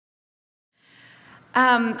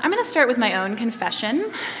I'm going to start with my own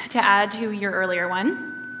confession to add to your earlier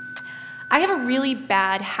one. I have a really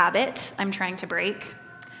bad habit I'm trying to break.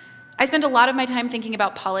 I spend a lot of my time thinking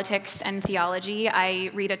about politics and theology. I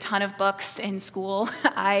read a ton of books in school.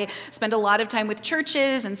 I spend a lot of time with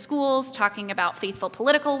churches and schools talking about faithful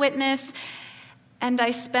political witness. And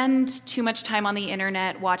I spend too much time on the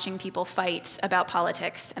internet watching people fight about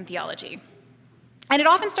politics and theology. And it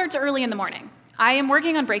often starts early in the morning. I am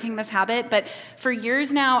working on breaking this habit, but for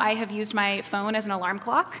years now, I have used my phone as an alarm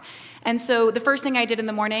clock. And so the first thing I did in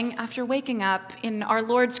the morning after waking up in our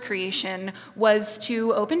Lord's creation was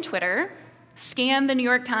to open Twitter, scan the New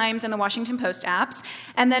York Times and the Washington Post apps,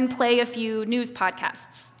 and then play a few news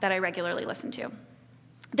podcasts that I regularly listen to.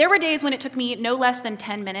 There were days when it took me no less than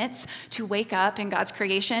 10 minutes to wake up in God's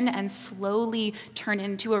creation and slowly turn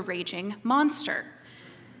into a raging monster.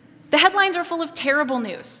 The headlines are full of terrible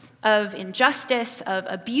news, of injustice, of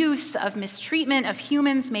abuse, of mistreatment of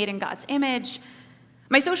humans made in God's image.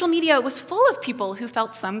 My social media was full of people who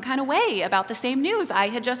felt some kind of way about the same news I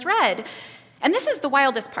had just read. And this is the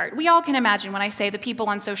wildest part. We all can imagine when I say the people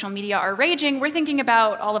on social media are raging, we're thinking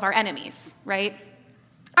about all of our enemies, right?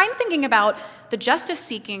 I'm thinking about the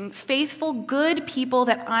justice-seeking, faithful, good people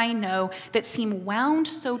that I know that seem wound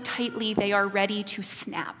so tightly they are ready to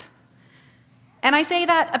snap. And I say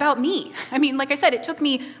that about me. I mean, like I said, it took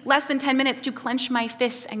me less than 10 minutes to clench my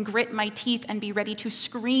fists and grit my teeth and be ready to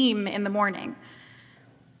scream in the morning.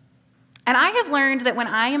 And I have learned that when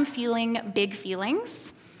I am feeling big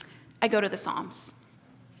feelings, I go to the Psalms.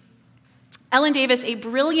 Ellen Davis, a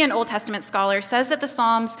brilliant Old Testament scholar, says that the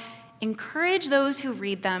Psalms encourage those who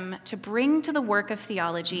read them to bring to the work of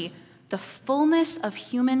theology the fullness of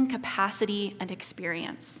human capacity and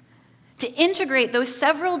experience, to integrate those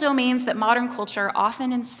several domains that modern culture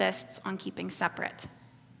often insists on keeping separate.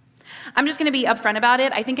 I'm just going to be upfront about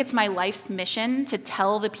it. I think it's my life's mission to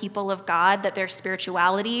tell the people of God that their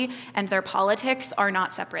spirituality and their politics are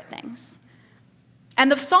not separate things.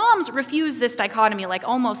 And the Psalms refuse this dichotomy like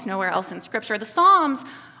almost nowhere else in Scripture. The Psalms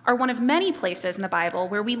are one of many places in the Bible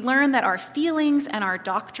where we learn that our feelings and our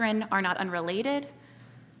doctrine are not unrelated.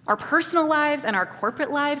 Our personal lives and our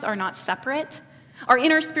corporate lives are not separate. Our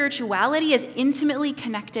inner spirituality is intimately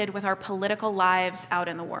connected with our political lives out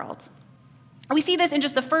in the world. We see this in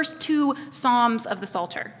just the first two Psalms of the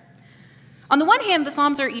Psalter. On the one hand, the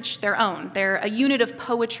Psalms are each their own. They're a unit of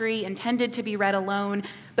poetry intended to be read alone,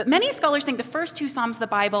 but many scholars think the first two Psalms of the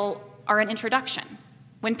Bible are an introduction.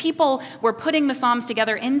 When people were putting the Psalms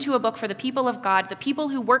together into a book for the people of God, the people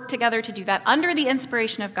who worked together to do that under the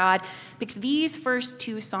inspiration of God, picked these first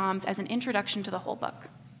two Psalms as an introduction to the whole book.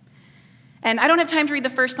 And I don't have time to read the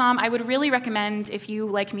first Psalm. I would really recommend, if you,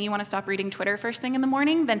 like me, want to stop reading Twitter first thing in the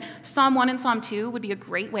morning, then Psalm 1 and Psalm 2 would be a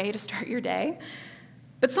great way to start your day.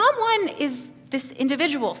 But Psalm 1 is this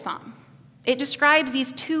individual psalm. It describes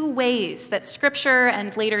these two ways that Scripture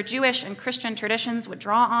and later Jewish and Christian traditions would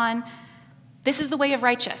draw on. This is the way of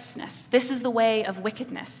righteousness. This is the way of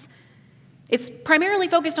wickedness. It's primarily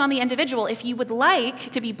focused on the individual. If you would like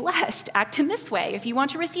to be blessed, act in this way. If you want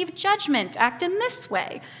to receive judgment, act in this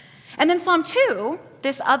way. And then Psalm 2,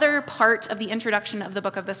 this other part of the introduction of the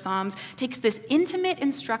book of the Psalms, takes this intimate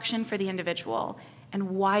instruction for the individual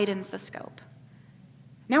and widens the scope.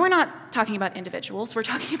 Now we're not talking about individuals, we're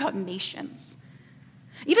talking about nations.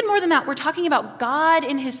 Even more than that, we're talking about God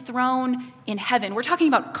in his throne in heaven. We're talking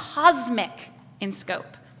about cosmic in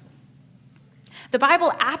scope. The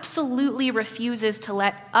Bible absolutely refuses to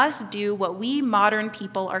let us do what we modern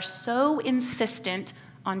people are so insistent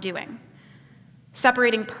on doing: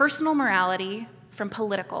 separating personal morality from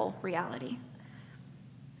political reality.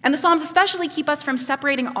 And the Psalms especially keep us from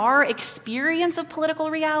separating our experience of political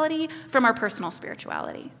reality from our personal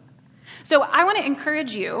spirituality. So I want to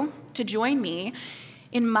encourage you to join me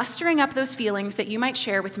in mustering up those feelings that you might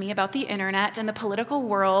share with me about the internet and the political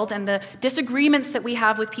world and the disagreements that we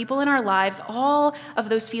have with people in our lives, all of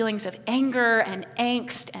those feelings of anger and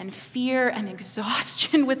angst and fear and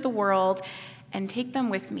exhaustion with the world, and take them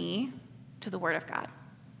with me to the Word of God.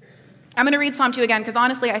 I'm going to read Psalm 2 again because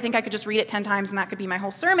honestly, I think I could just read it 10 times and that could be my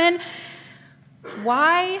whole sermon.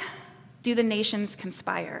 Why do the nations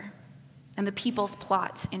conspire and the peoples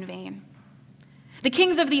plot in vain? The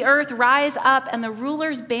kings of the earth rise up and the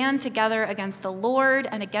rulers band together against the Lord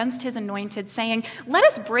and against his anointed, saying, "Let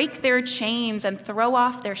us break their chains and throw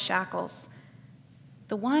off their shackles."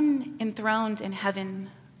 The one enthroned in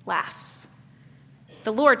heaven laughs.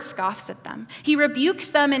 The Lord scoffs at them. He rebukes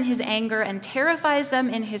them in his anger and terrifies them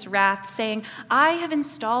in his wrath, saying, "I have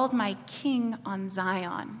installed my king on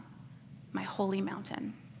Zion, my holy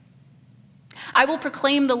mountain. I will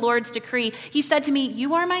proclaim the Lord's decree. He said to me,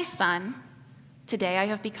 'You are my son. Today I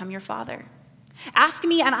have become your father. Ask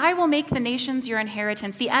me, and I will make the nations your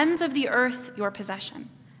inheritance, the ends of the earth your possession.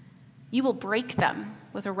 You will break them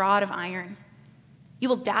with a rod of iron. You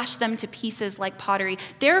will dash them to pieces like pottery.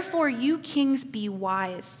 Therefore, you kings, be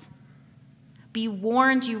wise. Be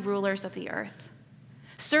warned, you rulers of the earth.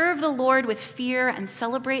 Serve the Lord with fear and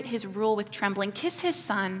celebrate his rule with trembling. Kiss his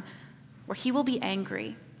son, or he will be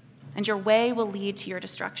angry, and your way will lead to your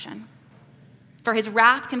destruction. For his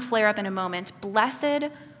wrath can flare up in a moment. Blessed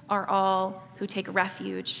are all who take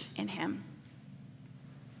refuge in him.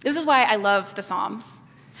 This is why I love the Psalms.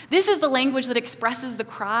 This is the language that expresses the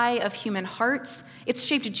cry of human hearts. It's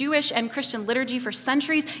shaped Jewish and Christian liturgy for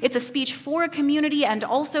centuries. It's a speech for a community and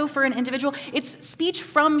also for an individual. It's speech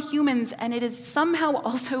from humans, and it is somehow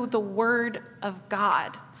also the word of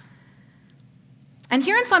God. And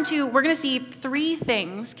here in Psalm 2, we're going to see three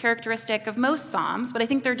things characteristic of most Psalms, but I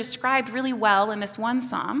think they're described really well in this one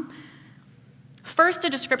Psalm. First, a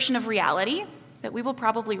description of reality that we will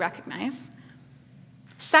probably recognize.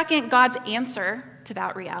 Second, God's answer to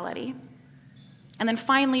that reality. And then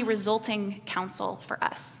finally, resulting counsel for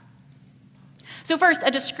us. So first,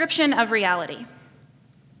 a description of reality.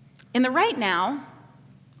 In the right now,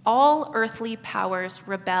 all earthly powers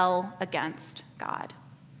rebel against God.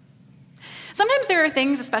 Sometimes there are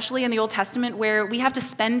things, especially in the Old Testament, where we have to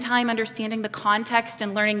spend time understanding the context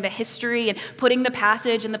and learning the history and putting the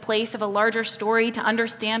passage in the place of a larger story to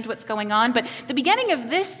understand what's going on. But the beginning of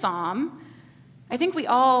this psalm, I think we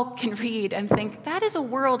all can read and think, that is a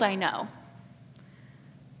world I know.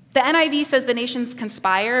 The NIV says the nations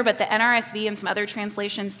conspire, but the NRSV and some other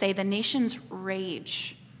translations say the nations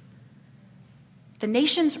rage. The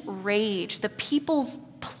nations rage, the peoples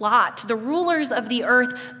plot, the rulers of the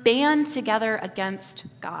earth band together against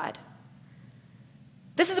God.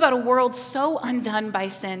 This is about a world so undone by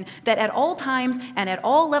sin that at all times and at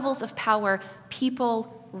all levels of power,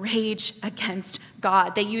 people rage against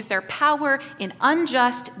God. They use their power in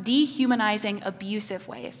unjust, dehumanizing, abusive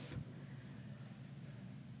ways.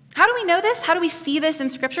 How do we know this? How do we see this in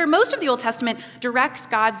Scripture? Most of the Old Testament directs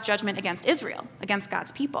God's judgment against Israel, against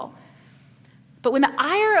God's people. But when the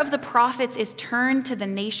ire of the prophets is turned to the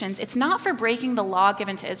nations, it's not for breaking the law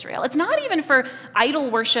given to Israel. It's not even for idol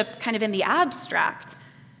worship kind of in the abstract.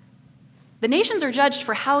 The nations are judged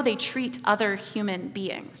for how they treat other human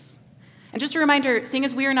beings. And just a reminder, seeing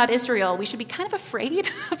as we are not Israel, we should be kind of afraid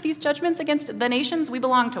of these judgments against the nations. We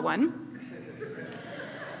belong to one.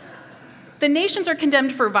 The nations are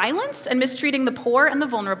condemned for violence and mistreating the poor and the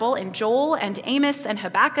vulnerable in Joel and Amos and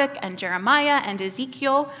Habakkuk and Jeremiah and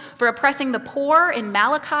Ezekiel, for oppressing the poor in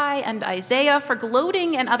Malachi and Isaiah, for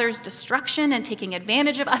gloating in others' destruction and taking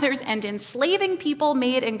advantage of others, and enslaving people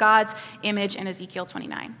made in God's image in Ezekiel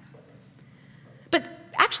 29. But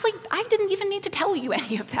actually, I didn't even need to tell you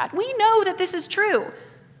any of that. We know that this is true.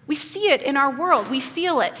 We see it in our world. We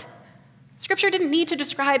feel it. Scripture didn't need to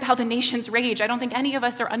describe how the nations rage. I don't think any of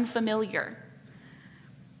us are unfamiliar.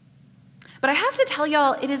 But I have to tell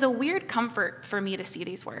y'all, it is a weird comfort for me to see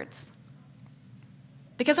these words.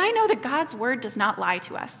 Because I know that God's word does not lie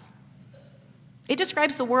to us. It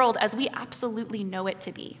describes the world as we absolutely know it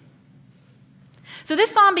to be. So this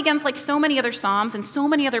psalm begins like so many other psalms and so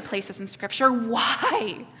many other places in Scripture.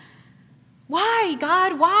 Why? Why,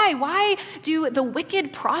 God? Why? Why do the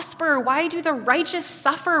wicked prosper? Why do the righteous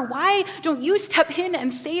suffer? Why don't you step in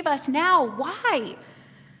and save us now? Why?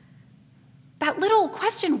 That little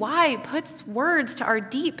question, why, puts words to our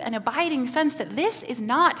deep and abiding sense that this is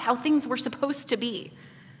not how things were supposed to be.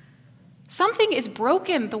 Something is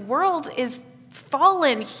broken. The world is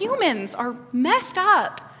fallen. Humans are messed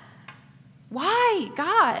up. Why,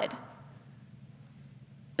 God?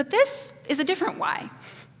 But this is a different why.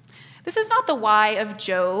 This is not the why of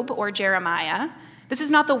Job or Jeremiah. This is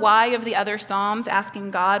not the why of the other Psalms asking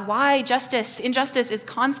God why injustice is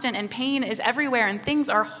constant and pain is everywhere and things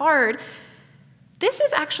are hard. This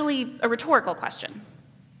is actually a rhetorical question.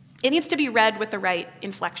 It needs to be read with the right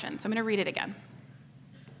inflection. So I'm going to read it again.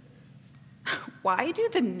 Why do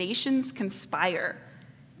the nations conspire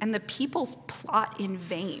and the peoples plot in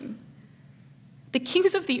vain? The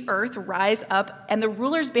kings of the earth rise up and the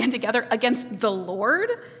rulers band together against the Lord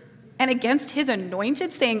and against his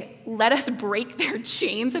anointed, saying, let us break their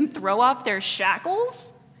chains and throw off their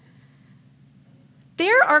shackles?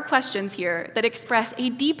 There are questions here that express a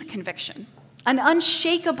deep conviction, an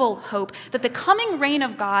unshakable hope that the coming reign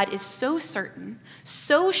of God is so certain,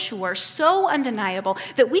 so sure, so undeniable,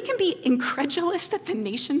 that we can be incredulous that the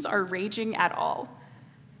nations are raging at all.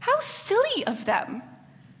 How silly of them!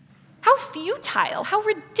 How futile, how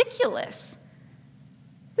ridiculous.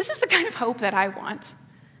 This is the kind of hope that I want.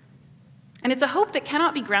 And it's a hope that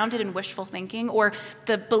cannot be grounded in wishful thinking or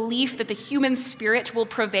the belief that the human spirit will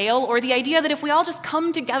prevail or the idea that if we all just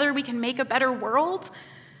come together, we can make a better world.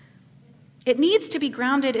 It needs to be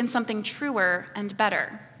grounded in something truer and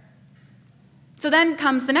better. So then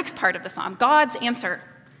comes the next part of the psalm, God's answer.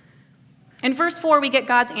 In verse 4, we get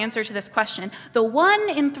God's answer to this question. The one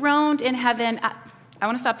enthroned in heaven, I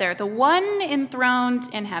want to stop there. The one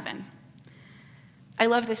enthroned in heaven. I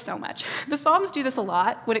love this so much. The Psalms do this a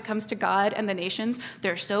lot when it comes to God and the nations.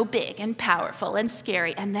 They're so big and powerful and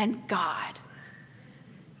scary, and then God.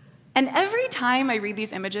 And every time I read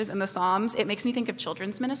these images in the Psalms, it makes me think of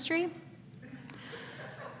children's ministry.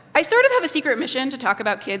 I sort of have a secret mission to talk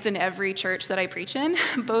about kids in every church that I preach in,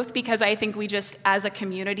 both because I think we just, as a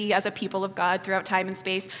community, as a people of God throughout time and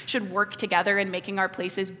space, should work together in making our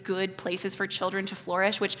places good places for children to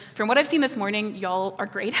flourish, which, from what I've seen this morning, y'all are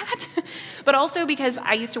great at. But also because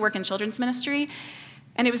I used to work in children's ministry,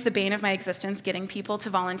 and it was the bane of my existence getting people to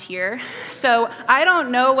volunteer. So I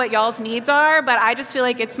don't know what y'all's needs are, but I just feel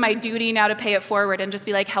like it's my duty now to pay it forward and just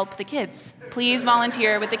be like, help the kids. Please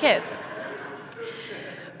volunteer with the kids.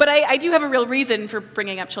 But I do have a real reason for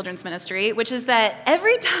bringing up children's ministry, which is that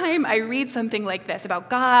every time I read something like this about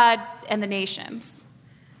God and the nations,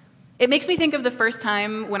 it makes me think of the first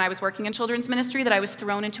time when I was working in children's ministry that I was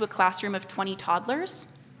thrown into a classroom of 20 toddlers.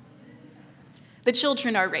 The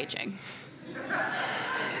children are raging.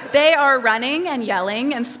 They are running and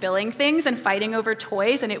yelling and spilling things and fighting over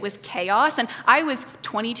toys, and it was chaos. And I was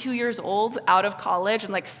 22 years old, out of college,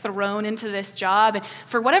 and thrown into this job. And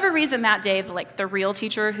for whatever reason that day, the real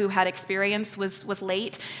teacher who had experience was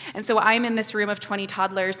late. And so I'm in this room of 20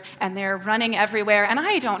 toddlers, and they're running everywhere. And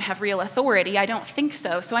I don't have real authority. I don't think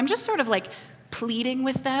so. So I'm just sort of pleading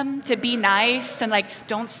with them to be nice and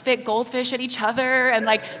don't spit goldfish at each other. And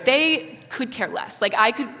they could care less.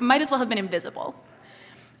 Might as well have been invisible.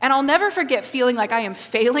 And I'll never forget feeling like I am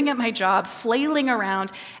failing at my job, flailing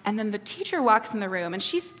around, and then the teacher walks in the room, and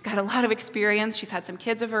she's got a lot of experience. She's had some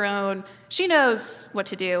kids of her own. She knows what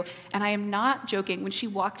to do. And I am not joking. When she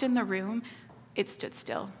walked in the room, it stood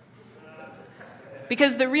still.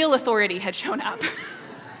 Because the real authority had shown up.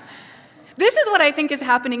 This is what I think is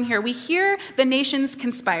happening here. We hear the nations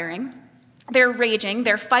conspiring. They're raging.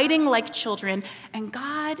 They're fighting like children. And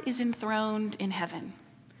God is enthroned in heaven.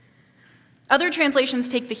 Other translations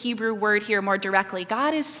take the Hebrew word here more directly.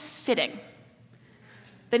 God is sitting.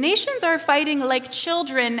 The nations are fighting like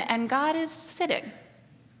children, and God is sitting.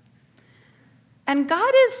 And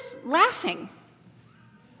God is laughing.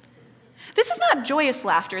 This is not joyous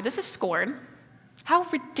laughter. This is scorn. How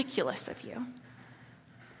ridiculous of you.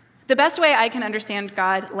 The best way I can understand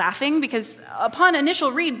God laughing, because upon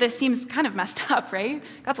initial read, this seems kind of messed up, right?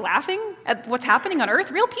 God's laughing at what's happening on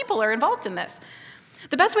earth. Real people are involved in this.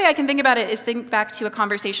 The best way I can think about it is think back to a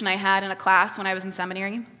conversation I had in a class when I was in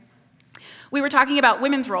seminary. We were talking about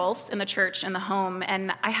women's roles in the church and the home,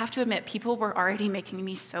 and I have to admit, people were already making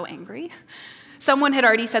me so angry. Someone had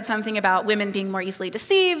already said something about women being more easily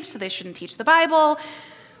deceived, so they shouldn't teach the Bible.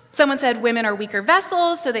 Someone said women are weaker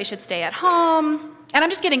vessels, so they should stay at home. And I'm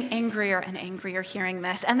just getting angrier and angrier hearing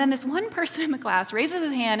this. And then this one person in the class raises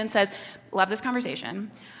his hand and says, love this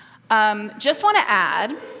conversation. Just want to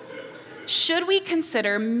add, should we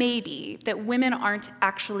consider maybe that women aren't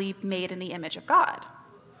actually made in the image of God?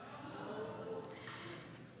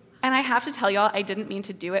 And I have to tell y'all, I didn't mean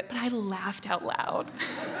to do it, but I laughed out loud.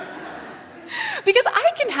 Because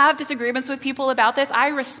I can have disagreements with people about this. I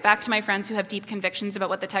respect my friends who have deep convictions about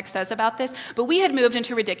what the text says about this, but we had moved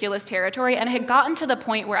into ridiculous territory and had gotten to the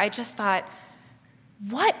point where I just thought,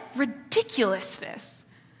 what ridiculousness.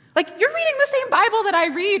 You're reading the same Bible that I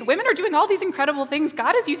read. Women are doing all these incredible things.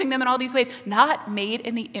 God is using them in all these ways, not made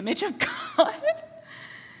in the image of God.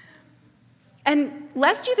 And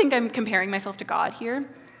lest you think I'm comparing myself to God here,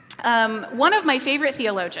 one of my favorite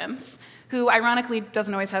theologians, who ironically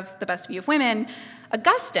doesn't always have the best view of women,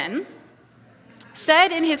 Augustine,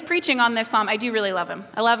 said in his preaching on this psalm, I do really love him.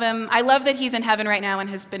 I love him. I love that he's in heaven right now and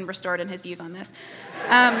has been restored in his views on this.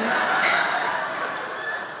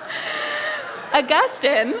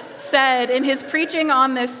 Augustine said in his preaching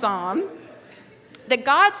on this psalm that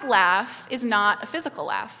God's laugh is not a physical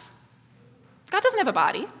laugh. God doesn't have a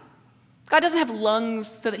body. God doesn't have lungs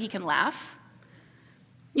so that he can laugh.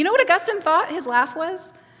 You know what Augustine thought his laugh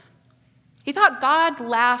was? He thought God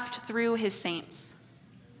laughed through his saints,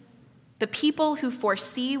 the people who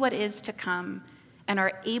foresee what is to come and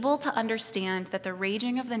are able to understand that the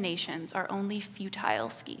raging of the nations are only futile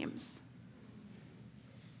schemes.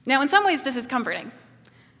 Now, in some ways, this is comforting.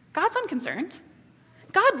 God's unconcerned.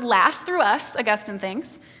 God laughs through us, Augustine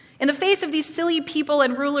thinks, In the face of these silly people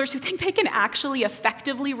and rulers who think they can actually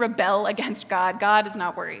effectively rebel against God, God is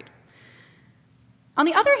not worried. On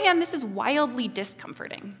the other hand, this is wildly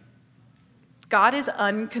discomforting. God is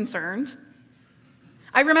unconcerned.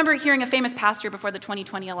 I remember hearing a famous pastor before the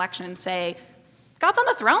 2020 election say, God's on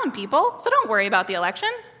the throne, people, so don't worry about the election.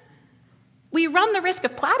 We run the risk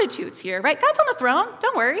of platitudes here, right? God's on the throne,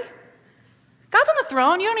 don't worry. God's on the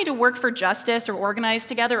throne, you don't need to work for justice or organize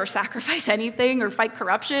together or sacrifice anything or fight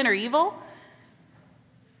corruption or evil.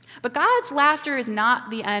 But God's laughter is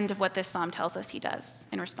not the end of what this psalm tells us he does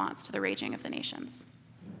in response to the raging of the nations.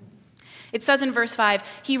 It says in verse 5,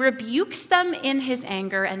 he rebukes them in his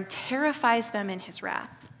anger and terrifies them in his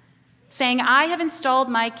wrath, saying, I have installed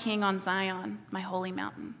my king on Zion, my holy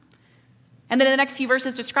mountain. And then in the next few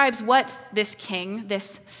verses describes what this king,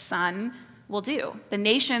 this son, will do. The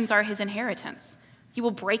nations are his inheritance. He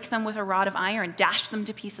will break them with a rod of iron, dash them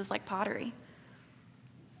to pieces like pottery.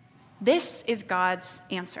 This is God's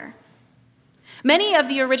answer. Many of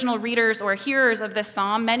the original readers or hearers of this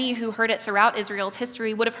psalm, many who heard it throughout Israel's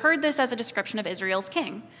history, would have heard this as a description of Israel's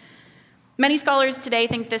king. Many scholars today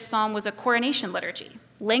think this psalm was a coronation liturgy,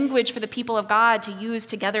 language for the people of God to use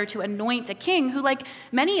together to anoint a king who, like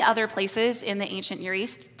many other places in the ancient Near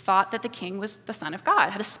East, thought that the king was the Son of God,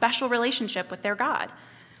 had a special relationship with their God.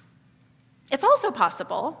 It's also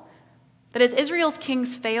possible that as Israel's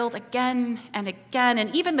kings failed again and again,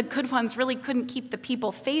 and even the good ones really couldn't keep the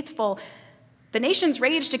people faithful, the nations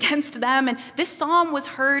raged against them, and this psalm was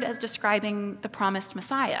heard as describing the promised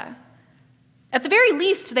Messiah. At the very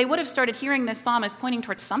least, they would have started hearing this psalm as pointing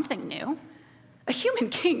towards something new. A human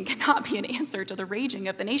king cannot be an answer to the raging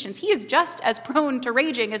of the nations. He is just as prone to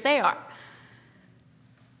raging as they are.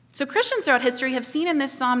 So Christians throughout history have seen in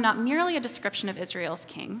this psalm not merely a description of Israel's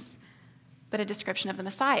kings, but a description of the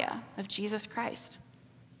Messiah, of Jesus Christ.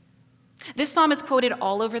 This psalm is quoted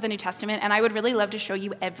all over the New Testament, and I would really love to show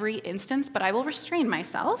you every instance, but I will restrain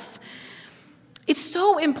myself. It's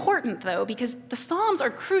so important, though, because the Psalms are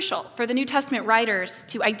crucial for the New Testament writers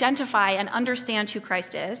to identify and understand who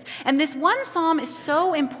Christ is. And this one psalm is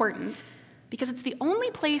so important because it's the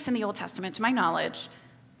only place in the Old Testament, to my knowledge,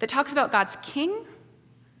 that talks about God's king,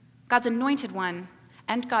 God's anointed one,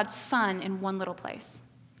 and God's son in one little place.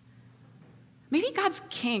 Maybe God's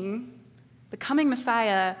king, the coming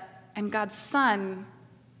Messiah, and God's son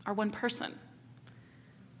are one person.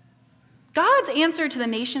 God's answer to the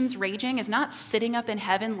nation's raging is not sitting up in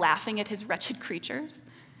heaven laughing at his wretched creatures.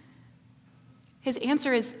 His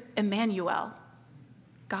answer is Emmanuel,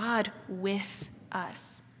 God with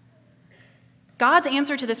us. God's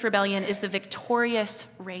answer to this rebellion is the victorious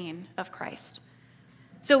reign of Christ.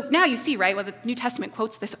 So now you see, right, well, the New Testament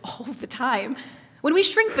quotes this all the time. When we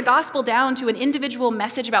shrink the gospel down to an individual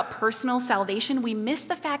message about personal salvation, we miss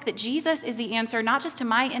the fact that Jesus is the answer not just to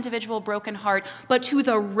my individual broken heart, but to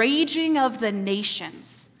the raging of the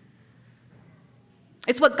nations.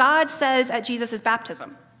 It's what God says at Jesus'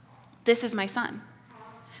 baptism. This is my son.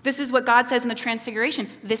 This is what God says in the Transfiguration.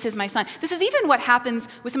 This is my son. This is even what happens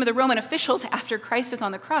with some of the Roman officials after Christ is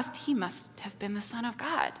on the cross. He must have been the Son of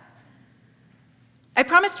God. I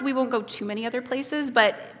promised we won't go too many other places,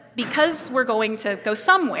 but because we're going to go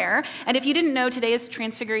somewhere, and if you didn't know, today is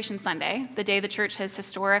Transfiguration Sunday, the day the church has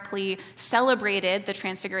historically celebrated the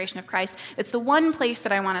transfiguration of Christ, it's the one place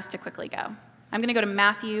that I want us to quickly go. I'm going to go to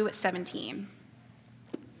Matthew 17.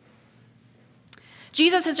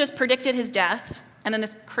 Jesus has just predicted his death, and then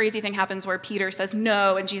this crazy thing happens where Peter says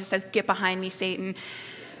no, and Jesus says, "Get behind me, Satan."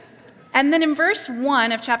 And then in verse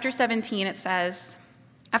 1 of chapter 17, it says,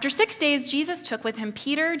 after 6 days, Jesus took with him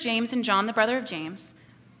Peter, James, and John, the brother of James,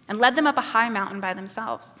 and led them up a high mountain by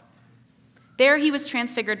themselves. There he was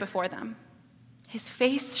transfigured before them. His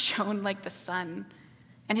face shone like the sun,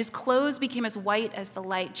 and his clothes became as white as the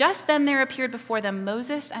light. Just then there appeared before them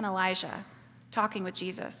Moses and Elijah, talking with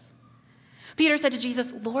Jesus. Peter said to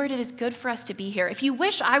Jesus, "Lord, it is good for us to be here. If you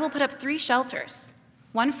wish, I will put up 3 shelters,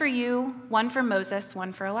 one for you, one for Moses,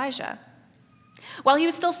 one for Elijah." While he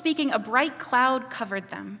was still speaking, a bright cloud covered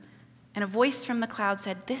them, and a voice from the cloud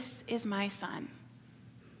said, "This is my son,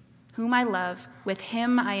 whom I love. With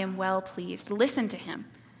him I am well pleased. Listen to him."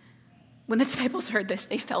 When the disciples heard this,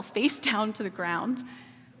 they fell face down to the ground,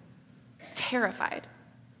 terrified.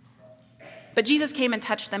 But Jesus came and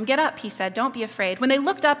touched them. "Get up," he said. "Don't be afraid." When they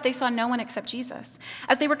looked up, they saw no one except Jesus.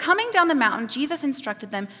 As they were coming down the mountain, Jesus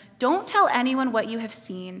instructed them, "Don't tell anyone what you have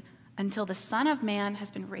seen until the Son of Man has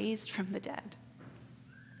been raised from the dead."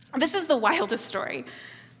 This is the wildest story.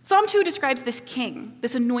 Psalm 2 describes this king,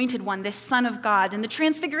 this anointed one, this Son of God, and the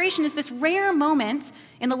Transfiguration is this rare moment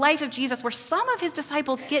in the life of Jesus where some of his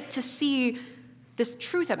disciples get to see this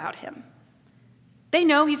truth about him. They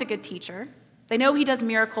know he's a good teacher. They know he does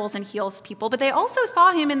miracles and heals people, but they also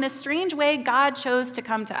saw him in this strange way God chose to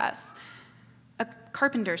come to us. A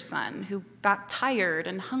carpenter's son who got tired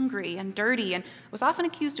and hungry and dirty and was often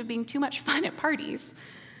accused of being too much fun at parties.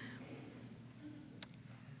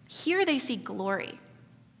 Here they see glory.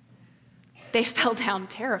 They fell down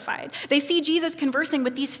terrified. They see Jesus conversing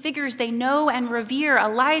with these figures they know and revere,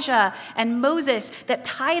 Elijah and Moses, that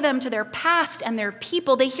tie them to their past and their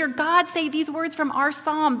people. They hear God say these words from our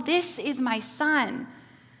psalm, "This is my son."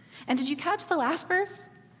 And did you catch the last verse?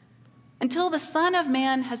 Until the Son of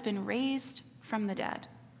Man has been raised from the dead.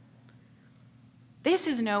 This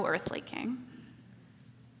is no earthly king.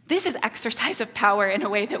 This is exercise of power in a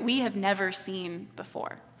way that we have never seen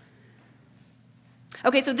before.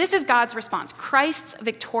 Okay, so this is God's response, Christ's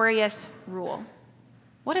victorious rule.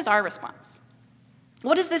 What is our response?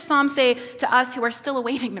 What does this psalm say to us who are still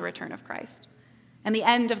awaiting the return of Christ and the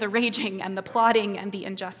end of the raging and the plotting and the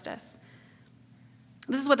injustice?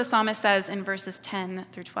 This is what the psalmist says in verses 10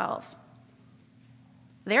 through 12.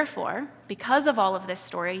 Therefore, because of all of this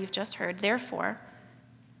story you've just heard, therefore,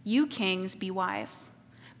 you kings, be wise.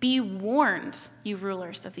 Be warned, you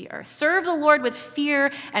rulers of the earth. Serve the Lord with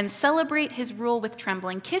fear and celebrate his rule with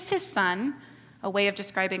trembling. Kiss his son, a way of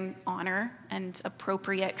describing honor and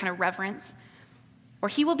appropriate kind of reverence, or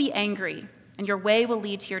he will be angry and your way will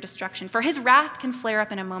lead to your destruction. For his wrath can flare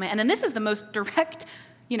up in a moment. And then this is the most direct,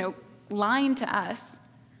 line to us.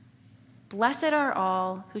 Blessed are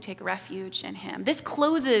all who take refuge in him. This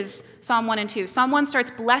closes Psalm 1 and 2. Psalm 1 starts,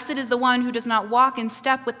 blessed is the one who does not walk in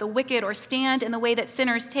step with the wicked or stand in the way that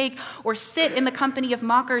sinners take or sit in the company of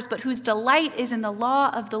mockers, but whose delight is in the law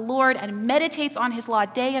of the Lord and meditates on his law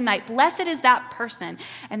day and night. Blessed is that person.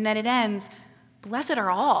 And then it ends, blessed are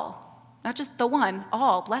all, not just the one,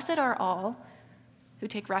 all. Blessed are all who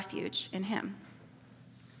take refuge in him.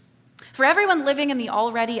 For everyone living in the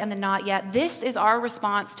already and the not yet, this is our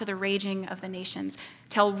response to the raging of the nations.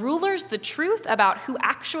 Tell rulers the truth about who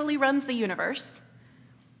actually runs the universe,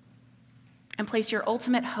 and place your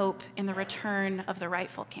ultimate hope in the return of the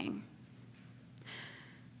rightful king.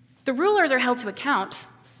 The rulers are held to account,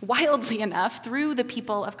 wildly enough, through the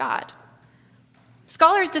people of God.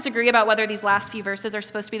 Scholars disagree about whether these last few verses are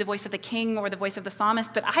supposed to be the voice of the king or the voice of the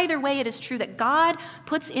psalmist, but either way, it is true that God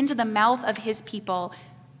puts into the mouth of his people,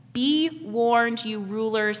 be warned, you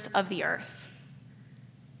rulers of the earth.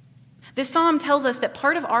 This psalm tells us that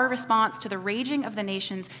part of our response to the raging of the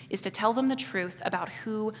nations is to tell them the truth about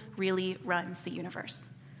who really runs the universe.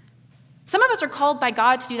 Some of us are called by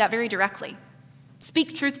God to do that very directly.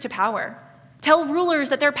 Speak truth to power. Tell rulers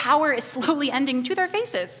that their power is slowly ending to their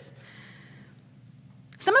faces.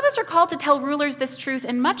 Some of us are called to tell rulers this truth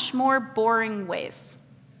in much more boring ways.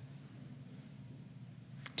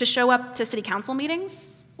 To show up to city council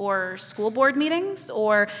meetings, or school board meetings,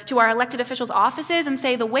 or to our elected officials' offices and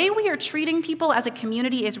say the way we are treating people as a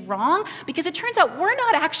community is wrong because it turns out we're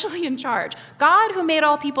not actually in charge. God, who made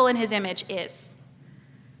all people in his image, is.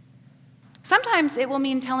 Sometimes it will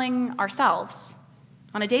mean telling ourselves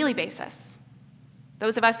on a daily basis.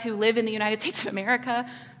 Those of us who live in the United States of America,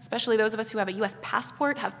 especially those of us who have a U.S.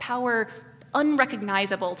 passport, have power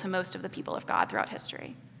unrecognizable to most of the people of God throughout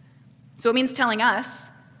history. So it means telling us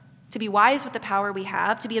to be wise with the power we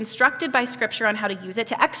have, to be instructed by Scripture on how to use it,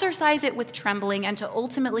 to exercise it with trembling, and to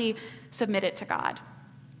ultimately submit it to God.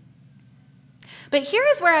 But here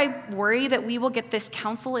is where I worry that we will get this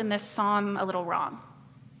counsel in this psalm a little wrong.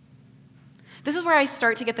 This is where I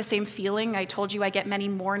start to get the same feeling I told you I get many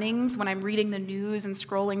mornings when I'm reading the news and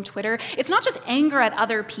scrolling Twitter. It's not just anger at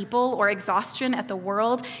other people or exhaustion at the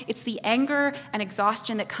world. It's the anger and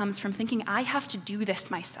exhaustion that comes from thinking I have to do this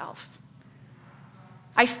myself.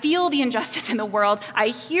 I feel the injustice in the world. I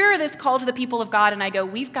hear this call to the people of God, and I go,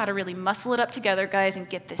 we've got to really muscle it up together, guys, and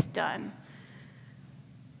get this done.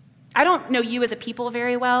 I don't know you as a people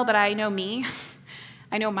very well, but I know me.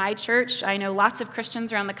 I know my church. I know lots of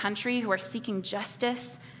Christians around the country who are seeking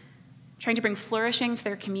justice, trying to bring flourishing to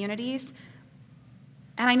their communities.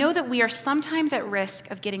 And I know that we are sometimes at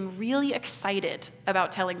risk of getting really excited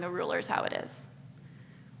about telling the rulers how it is.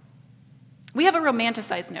 We have a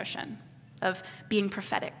romanticized notion of being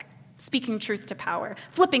prophetic, speaking truth to power,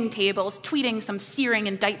 flipping tables, tweeting some searing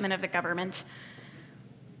indictment of the government.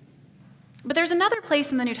 But there's another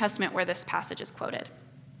place in the New Testament where this passage is quoted.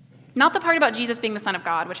 Not the part about Jesus being the Son of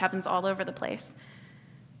God, which happens all over the place,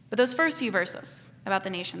 but those first few verses about the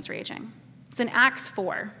nations raging. It's in Acts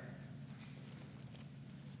 4.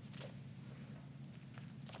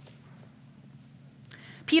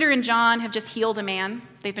 Peter and John have just healed a man.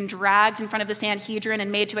 They've been dragged in front of the Sanhedrin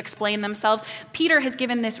and made to explain themselves. Peter has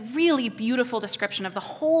given this really beautiful description of the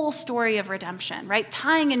whole story of redemption, right?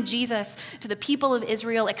 Tying in Jesus to the people of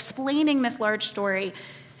Israel, explaining this large story.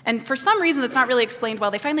 And for some reason that's not really explained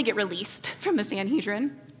well, they finally get released from the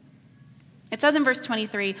Sanhedrin. It says in verse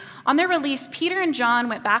 23, on their release, Peter and John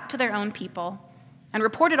went back to their own people and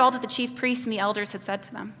reported all that the chief priests and the elders had said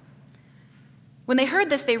to them. When they heard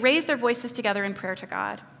this, they raised their voices together in prayer to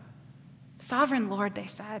God. Sovereign Lord, they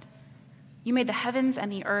said, you made the heavens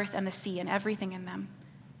and the earth and the sea and everything in them.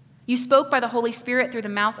 You spoke by the Holy Spirit through the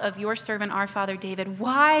mouth of your servant, our father David.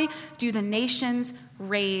 Why do the nations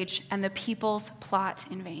rage and the peoples plot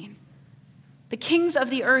in vain? The kings of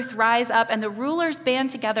the earth rise up and the rulers band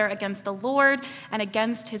together against the Lord and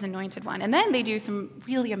against his anointed one. And then they do some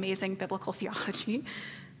really amazing biblical theology.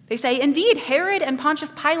 They say, indeed, Herod and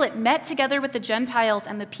Pontius Pilate met together with the Gentiles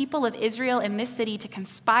and the people of Israel in this city to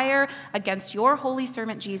conspire against your holy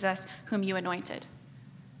servant Jesus, whom you anointed.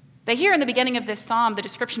 They hear in the beginning of this psalm the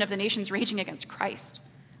description of the nations raging against Christ.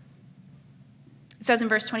 It says in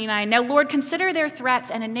verse 29, now, Lord, consider their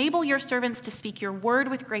threats and enable your servants to speak your word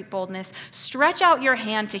with great boldness. Stretch out your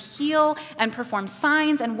hand to heal and perform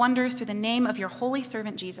signs and wonders through the name of your holy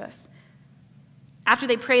servant Jesus. After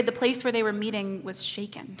they prayed, the place where they were meeting was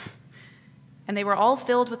shaken, and they were all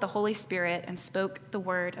filled with the Holy Spirit and spoke the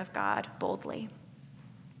word of God boldly.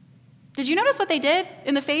 Did you notice what they did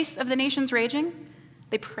in the face of the nations raging?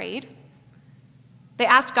 They prayed. They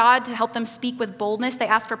asked God to help them speak with boldness. They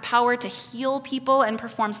asked for power to heal people and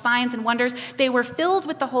perform signs and wonders. They were filled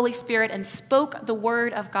with the Holy Spirit and spoke the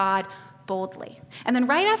word of God boldly. And then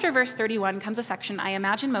right after verse 31 comes a section I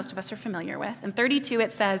imagine most of us are familiar with. In 32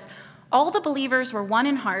 it says, all the believers were one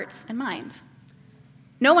in heart and mind.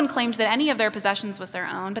 No one claimed that any of their possessions was their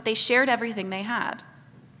own, but they shared everything they had.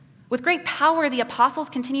 With great power, the apostles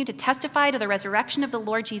continued to testify to the resurrection of the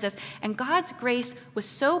Lord Jesus, and God's grace was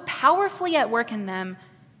so powerfully at work in them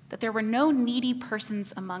that there were no needy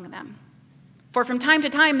persons among them. For from time to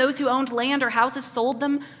time, those who owned land or houses sold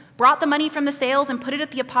them, brought the money from the sales, and put it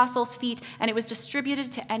at the apostles' feet, and it was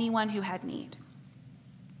distributed to anyone who had need.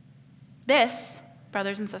 This,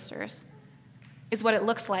 brothers and sisters, is what it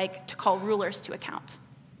looks like to call rulers to account,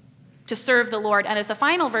 to serve the Lord, and as the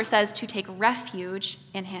final verse says, to take refuge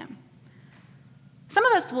in him. Some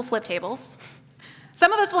of us will flip tables.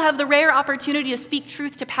 Some of us will have the rare opportunity to speak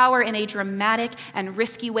truth to power in a dramatic and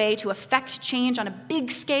risky way to affect change on a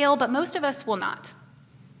big scale, but most of us will not.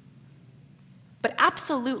 But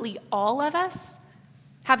absolutely all of us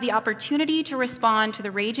have the opportunity to respond to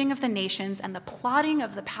the raging of the nations and the plotting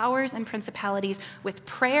of the powers and principalities with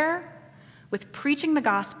prayer, with preaching the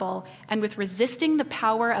gospel, and with resisting the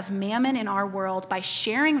power of mammon in our world by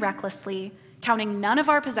sharing recklessly, counting none of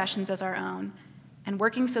our possessions as our own, and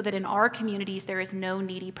working so that in our communities there is no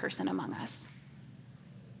needy person among us.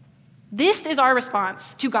 This is our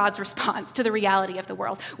response to God's response to the reality of the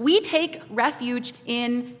world. We take refuge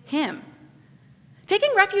in him.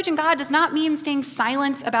 Taking refuge in God does not mean staying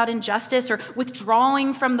silent about injustice or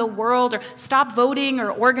withdrawing from the world or stop voting or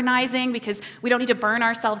organizing because we don't need to burn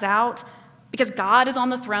ourselves out because God is on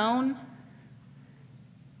the throne.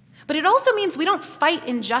 But it also means we don't fight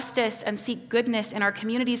injustice and seek goodness in our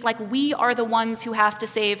communities like we are the ones who have to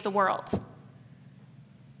save the world.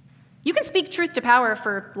 You can speak truth to power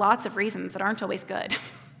for lots of reasons that aren't always good.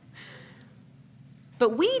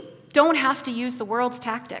 But we don't have to use the world's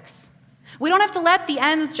tactics. We don't have to let the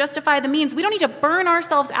ends justify the means. We don't need to burn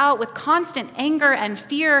ourselves out with constant anger and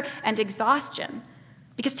fear and exhaustion.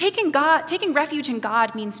 Because taking refuge in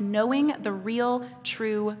God means knowing the real,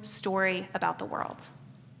 true story about the world.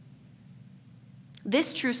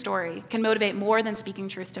 This true story can motivate more than speaking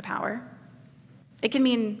truth to power. It can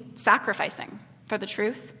mean sacrificing for the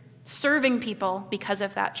truth, serving people because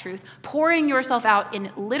of that truth, pouring yourself out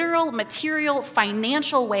in literal, material,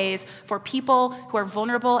 financial ways for people who are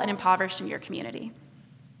vulnerable and impoverished in your community.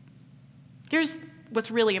 Here's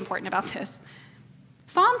what's really important about this.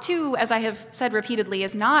 Psalm 2, as I have said repeatedly,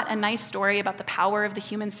 is not a nice story about the power of the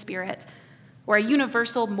human spirit or a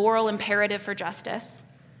universal moral imperative for justice.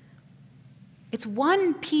 It's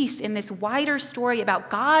one piece in this wider story about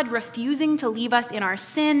God refusing to leave us in our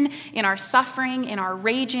sin, in our suffering, in our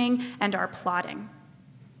raging, and our plotting.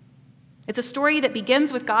 It's a story that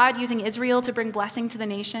begins with God using Israel to bring blessing to the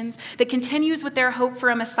nations, that continues with their hope for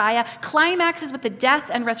a Messiah, climaxes with the death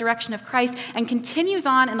and resurrection of Christ, and continues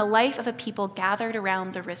on in the life of a people gathered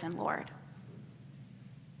around the risen Lord.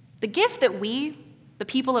 The gift that we, the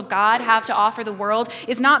people of God, have to offer the world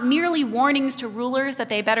is not merely warnings to rulers that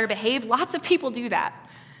they better behave. Lots of people do that.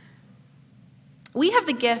 We have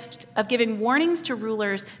the gift of giving warnings to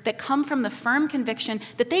rulers that come from the firm conviction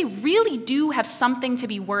that they really do have something to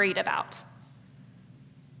be worried about.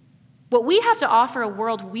 What we have to offer a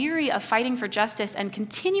world weary of fighting for justice and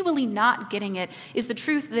continually not getting it is the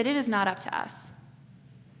truth that it is not up to us.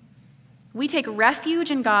 We take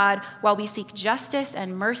refuge in God while we seek justice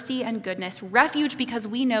and mercy and goodness, refuge because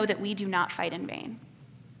we know that we do not fight in vain.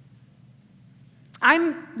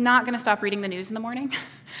 I'm not going to stop reading the news in the morning.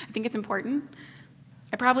 I think it's important.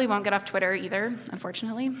 I probably won't get off Twitter either,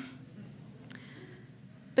 unfortunately.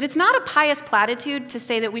 But it's not a pious platitude to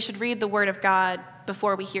say that we should read the Word of God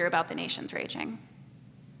before we hear about the nations raging.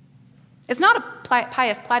 It's not a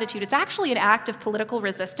pious platitude. It's actually an act of political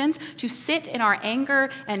resistance to sit in our anger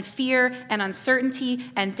and fear and uncertainty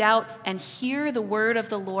and doubt and hear the word of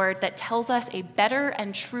the Lord that tells us a better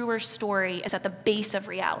and truer story is at the base of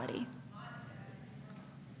reality.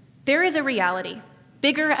 There is a reality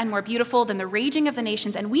bigger and more beautiful than the raging of the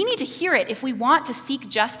nations, and we need to hear it if we want to seek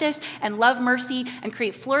justice and love mercy and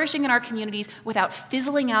create flourishing in our communities without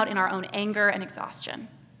fizzling out in our own anger and exhaustion.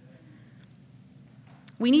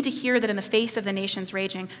 We need to hear that in the face of the nations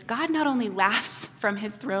raging, God not only laughs from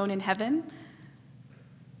his throne in heaven,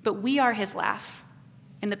 but we are his laugh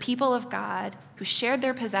in the people of God who shared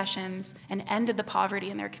their possessions and ended the poverty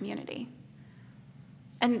in their community.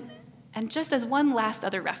 And just as one last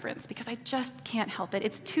other reference, because I just can't help it,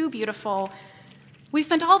 it's too beautiful. We've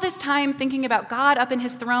spent all this time thinking about God up in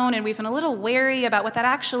his throne, and we've been a little wary about what that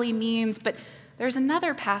actually means, but there's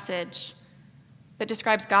another passage that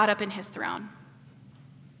describes God up in his throne.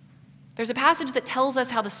 There's a passage that tells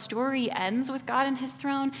us how the story ends with God in his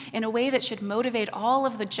throne in a way that should motivate all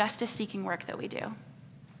of the justice-seeking work that we do.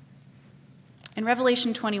 In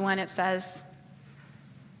Revelation 21, it says,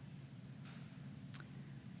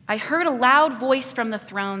 I heard a loud voice from the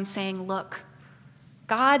throne saying, look,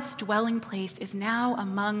 God's dwelling place is now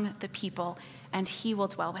among the people, and he will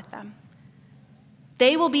dwell with them.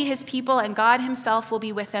 They will be his people, and God himself will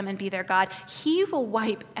be with them and be their God. He will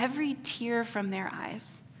wipe every tear from their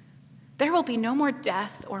eyes. There will be no more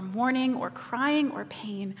death or mourning or crying or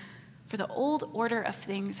pain, for the old order of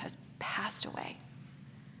things has passed away.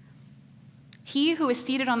 He who is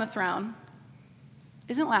seated on the throne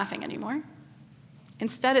isn't laughing anymore.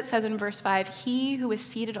 Instead, it says in verse 5, he who is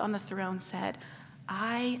seated on the throne said,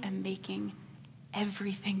 I am making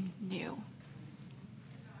everything new.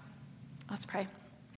 Let's pray.